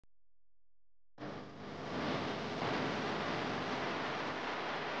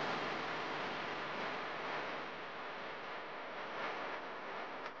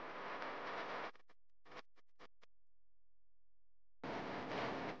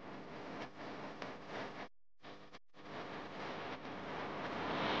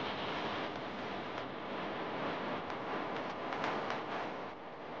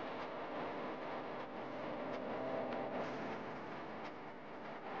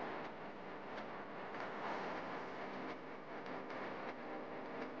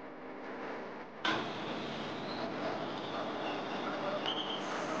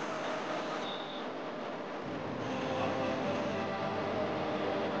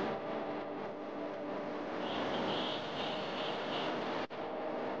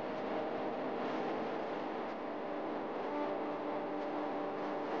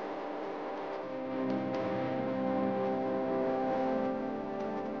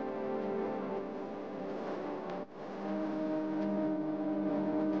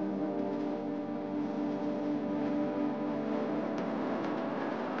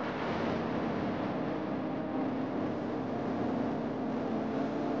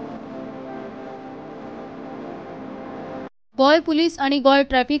गोय पुलीस आणि गोय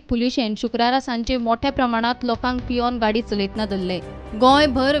ट्रॅफिक पुलिशेन शुक्रारा सांजे मोठ्या प्रमाणात लोकांक पियोन गाडी चलयतना धरले।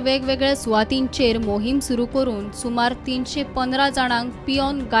 गोंयभर वेगवेगळ्या सुवातींचेर मोहीम सुरू करून सुमार 315 जाणांक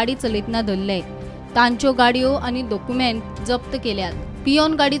पियोन गाडी चलयतना धरले। तांच्यो गाडयो आणि डॉक्युमेंट जप्त केल्यात।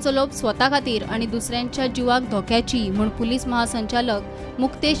 पियोन गाडी चलोवप स्वता खातीर आणि दुसऱ्यांच्या जिवाक धोक्याची म्हण पुलीस महासंचालक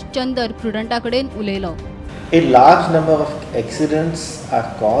मुक्तेश चंदर प्रुडंटाकडेन उलयलो। A large number of accidents are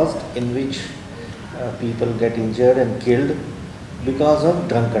caused in which people get injured and killed because of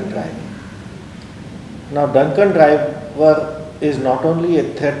drunken driving. Now, drunken driver is not only a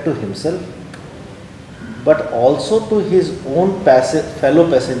threat to himself, but also to his own fellow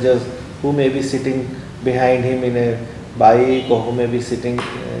passengers who may be sitting behind him in a bike, or who may be sitting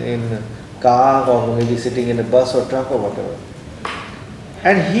in a car, or who may be sitting in a bus or truck or whatever.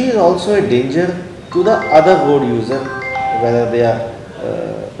 And he is also a danger to the other road user, whether they are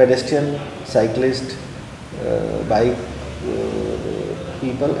pedestrian, cyclist, bike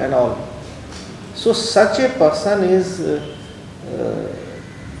people and all. So such a person is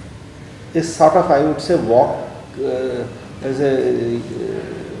sort of, I would say, as a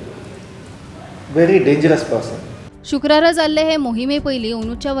very dangerous person. शुक्रारा जाल्ले हे मोहिमे पयलीं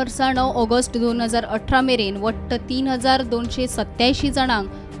अंदूच्या वर्सा 9 August 2018 मेरेन वट्ट 3287 जाणांक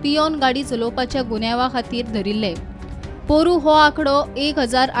peon गाडी चलोवपाच्या गुन्यांवा खातीर धरिल्ले। पोरू हो आंकडो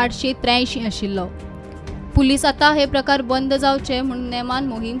 1883 आशिल्लो। पुलीस आता हे प्रकार बंद जावचे म्हूण नेमान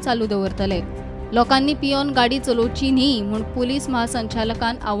मोहीम चालू दवरतले। लोकांनी पियोन गाडी चलोवची न्ही म्हूण पुलीस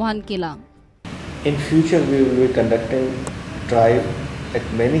महासंचालकान आव्हान केला। In future we will be conducting drive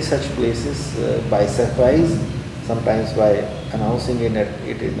at many such places by surprise, sometimes by announcing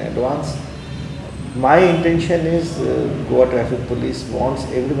it in advance. My intention is Goa Traffic Police wants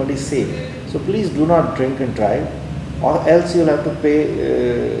everybody safe. So please do not drink and drive, or else you will have to pay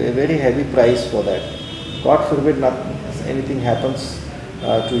a very heavy price for that. God forbid anything happens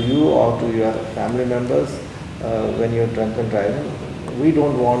to you or to your family members when you are drunk and driving. We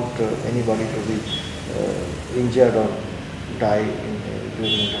don't want anybody to be injured or die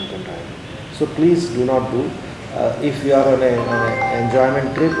during drunk and driving. So please do not do. If you are on an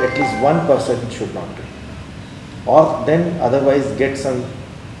enjoyment trip, at least one person should not do. Or then otherwise get some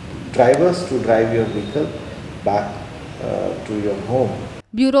drivers to drive your vehicle back to your home.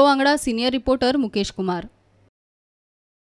 Bureau वांगडा senior reporter Mukesh Kumar.